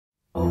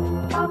In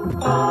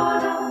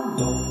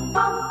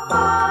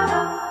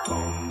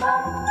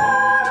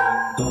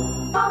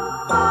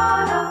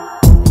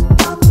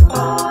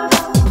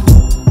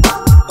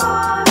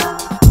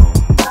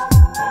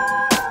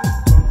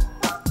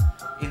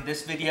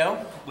this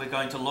video, we're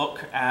going to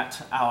look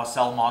at our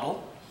cell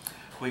model.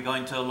 We're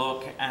going to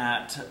look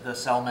at the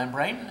cell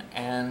membrane,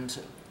 and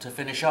to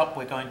finish up,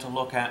 we're going to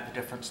look at the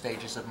different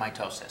stages of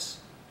mitosis.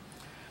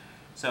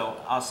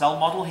 So our cell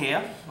model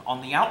here,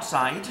 on the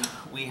outside,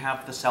 we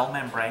have the cell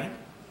membrane,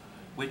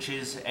 which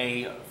is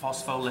a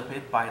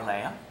phospholipid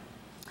bilayer.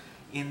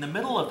 In the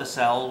middle of the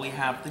cell, we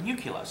have the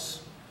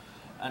nucleus.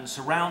 And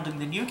surrounding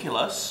the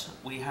nucleus,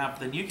 we have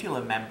the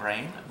nuclear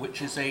membrane,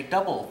 which is a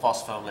double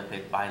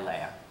phospholipid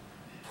bilayer.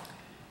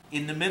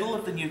 In the middle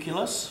of the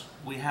nucleus,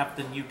 we have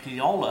the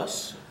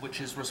nucleolus,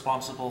 which is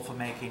responsible for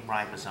making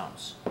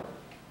ribosomes.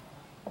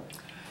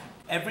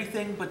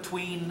 Everything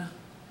between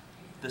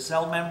the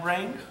cell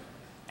membrane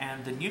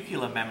and the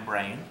nuclear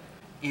membrane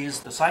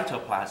is the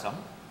cytoplasm.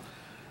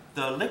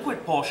 The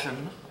liquid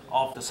portion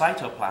of the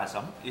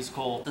cytoplasm is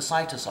called the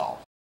cytosol.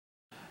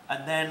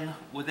 And then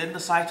within the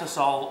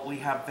cytosol, we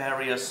have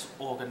various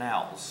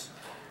organelles.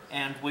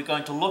 And we're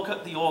going to look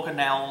at the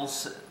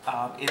organelles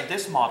in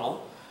this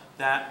model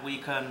that we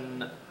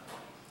can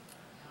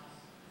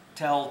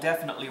tell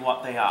definitely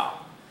what they are.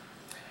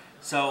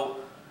 So,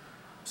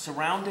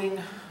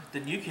 surrounding the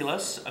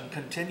nucleus and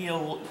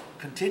continual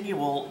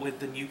with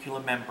the nuclear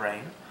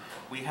membrane,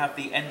 we have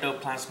the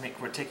endoplasmic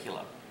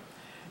reticulum.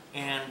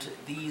 And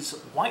these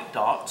white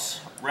dots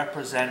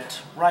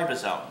represent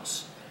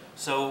ribosomes.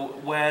 So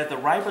where the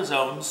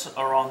ribosomes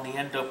are on the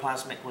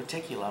endoplasmic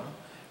reticulum,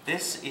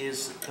 this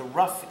is the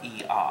rough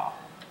ER.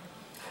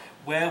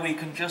 Where we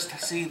can just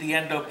see the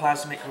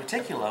endoplasmic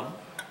reticulum,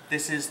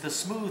 this is the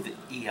smooth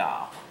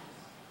ER.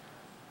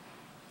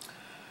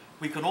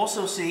 We can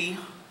also see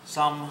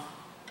some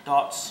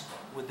dots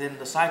within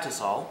the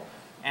cytosol,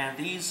 and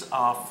these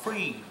are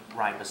free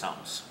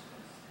ribosomes.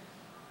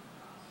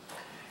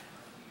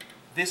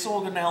 This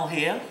organelle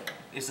here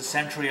is the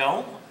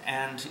centriole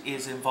and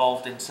is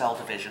involved in cell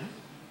division.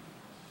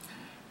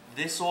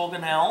 This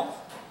organelle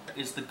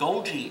is the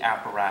Golgi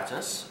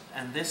apparatus,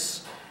 and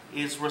this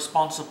is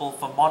responsible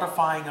for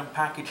modifying and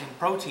packaging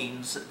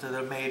proteins that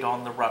are made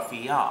on the rough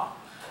ER.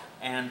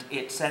 And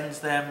it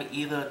sends them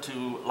either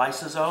to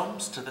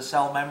lysosomes, to the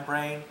cell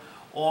membrane,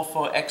 or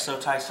for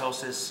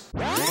exocytosis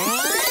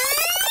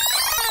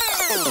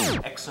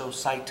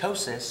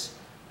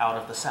out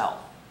of the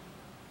cell.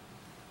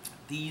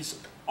 These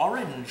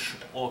orange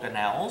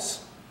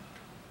organelles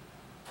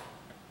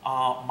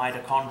are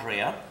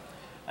mitochondria,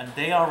 and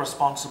they are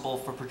responsible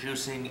for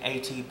producing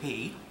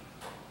ATP.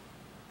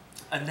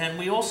 And then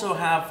we also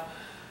have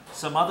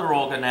some other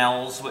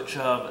organelles which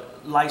are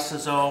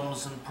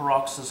lysosomes and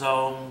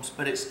peroxisomes,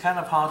 but it's kind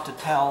of hard to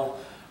tell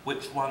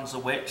which ones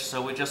are which,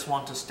 so we just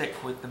want to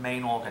stick with the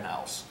main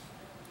organelles.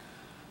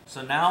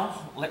 So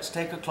now let's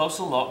take a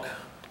closer look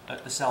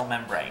at the cell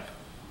membrane.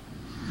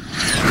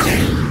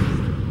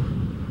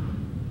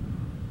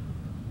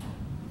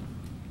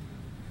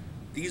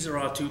 These are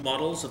our two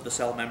models of the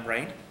cell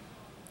membrane.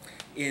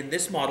 In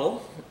this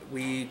model,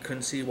 we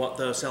can see what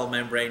the cell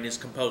membrane is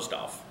composed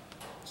of.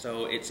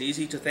 So it's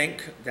easy to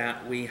think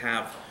that we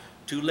have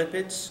two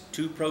lipids,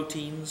 two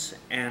proteins,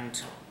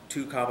 and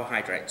two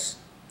carbohydrates.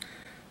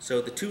 So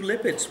the two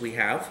lipids we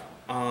have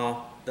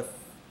are the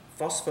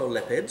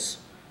phospholipids,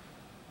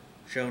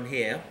 shown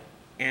here,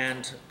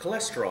 and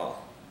cholesterol,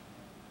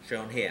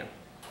 shown here.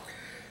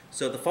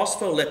 So the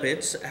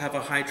phospholipids have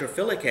a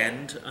hydrophilic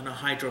end and a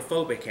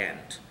hydrophobic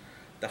end.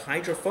 The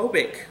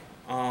hydrophobic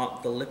are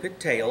the lipid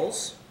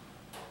tails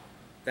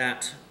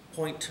that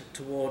point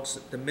towards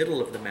the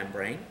middle of the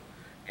membrane,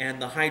 and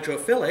the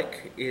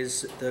hydrophilic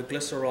is the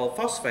glycerol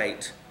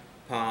phosphate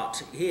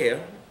part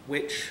here,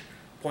 which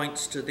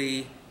points to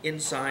the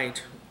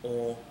inside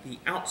or the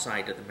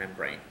outside of the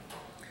membrane.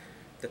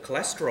 The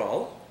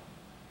cholesterol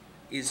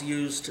is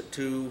used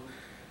to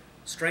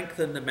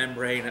strengthen the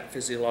membrane at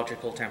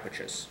physiological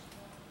temperatures.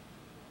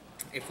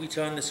 If we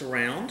turn this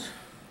around,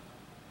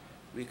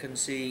 we can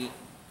see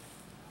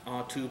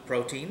our two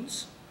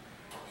proteins.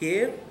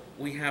 Here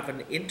we have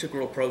an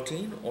integral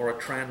protein or a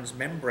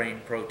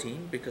transmembrane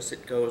protein because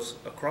it goes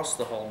across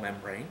the whole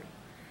membrane.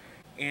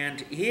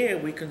 And here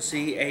we can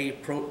see a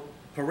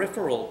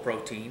peripheral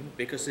protein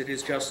because it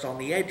is just on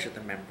the edge of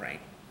the membrane.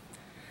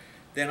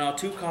 Then our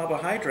two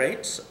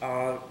carbohydrates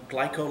are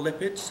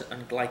glycolipids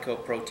and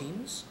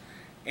glycoproteins,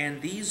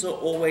 and these are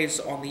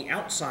always on the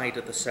outside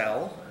of the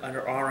cell and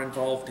are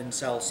involved in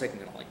cell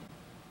signaling.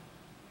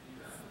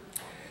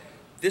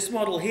 This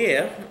model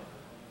here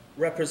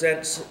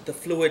represents the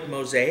fluid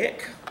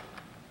mosaic.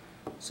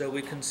 So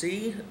we can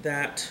see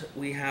that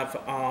we have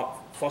our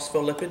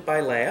phospholipid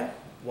bilayer,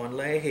 one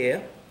layer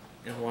here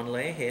and one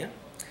layer here.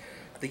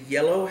 The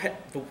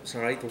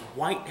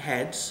white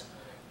heads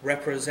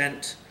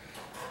represent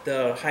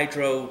the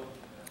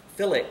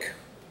hydrophilic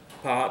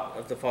part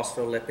of the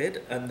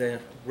phospholipid, and the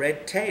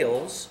red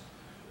tails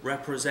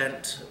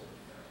represent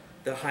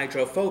the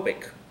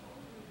hydrophobic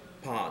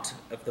part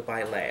of the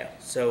bilayer.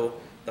 So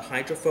the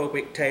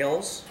hydrophobic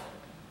tails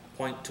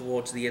point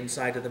towards the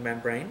inside of the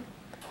membrane,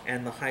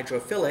 and the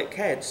hydrophilic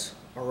heads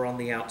are on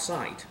the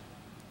outside.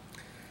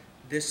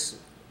 This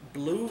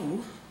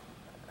blue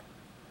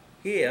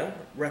here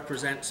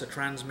represents a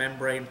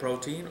transmembrane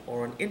protein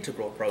or an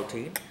integral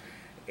protein,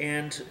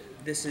 and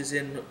this is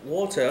in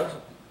water,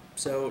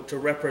 so to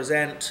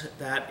represent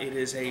that it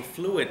is a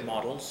fluid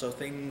model, so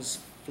things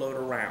float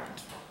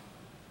around.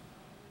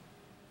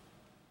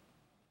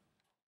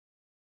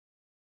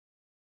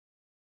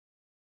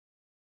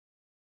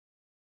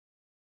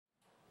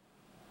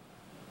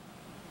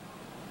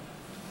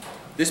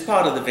 This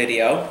part of the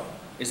video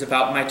is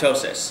about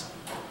mitosis.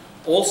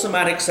 All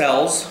somatic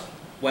cells,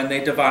 when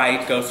they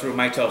divide, go through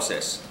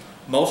mitosis.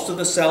 Most of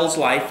the cell's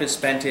life is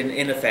spent in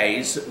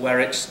Anaphase, where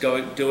it's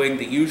doing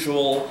the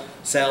usual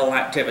cell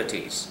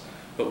activities.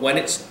 But when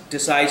it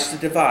decides to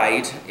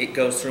divide, it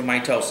goes through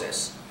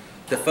mitosis.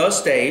 The first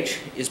stage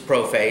is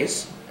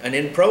prophase, and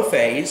in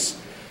prophase,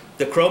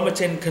 the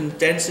chromatin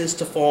condenses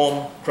to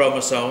form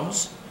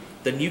chromosomes,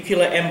 the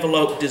nuclear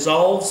envelope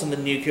dissolves, and the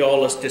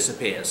nucleolus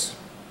disappears.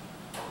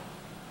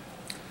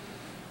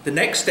 The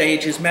next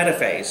stage is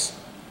metaphase,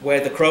 where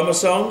the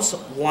chromosomes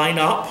line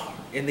up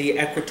in the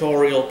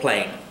equatorial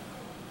plane.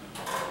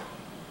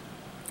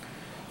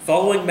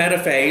 Following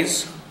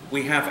metaphase,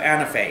 we have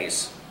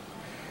anaphase.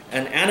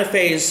 And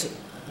anaphase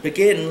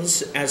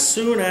begins as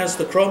soon as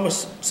the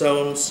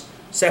chromosomes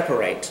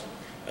separate.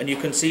 And you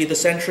can see the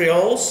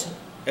centrioles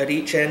at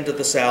each end of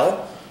the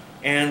cell,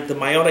 and the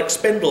meiotic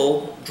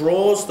spindle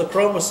draws the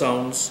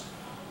chromosomes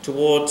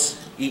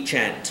towards each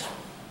end.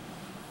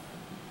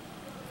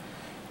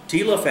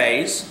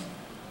 Telophase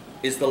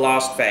is the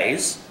last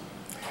phase,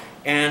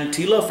 and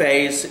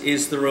telophase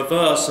is the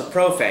reverse of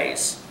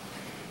prophase.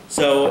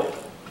 So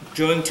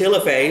during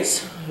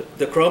telophase,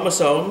 the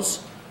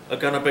chromosomes are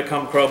going to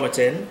become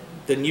chromatin,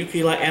 the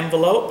nuclear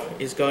envelope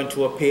is going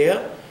to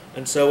appear,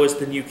 and so is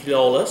the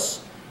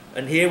nucleolus.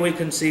 And here we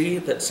can see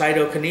that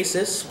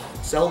cytokinesis,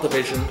 cell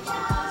division,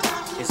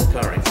 is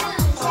occurring.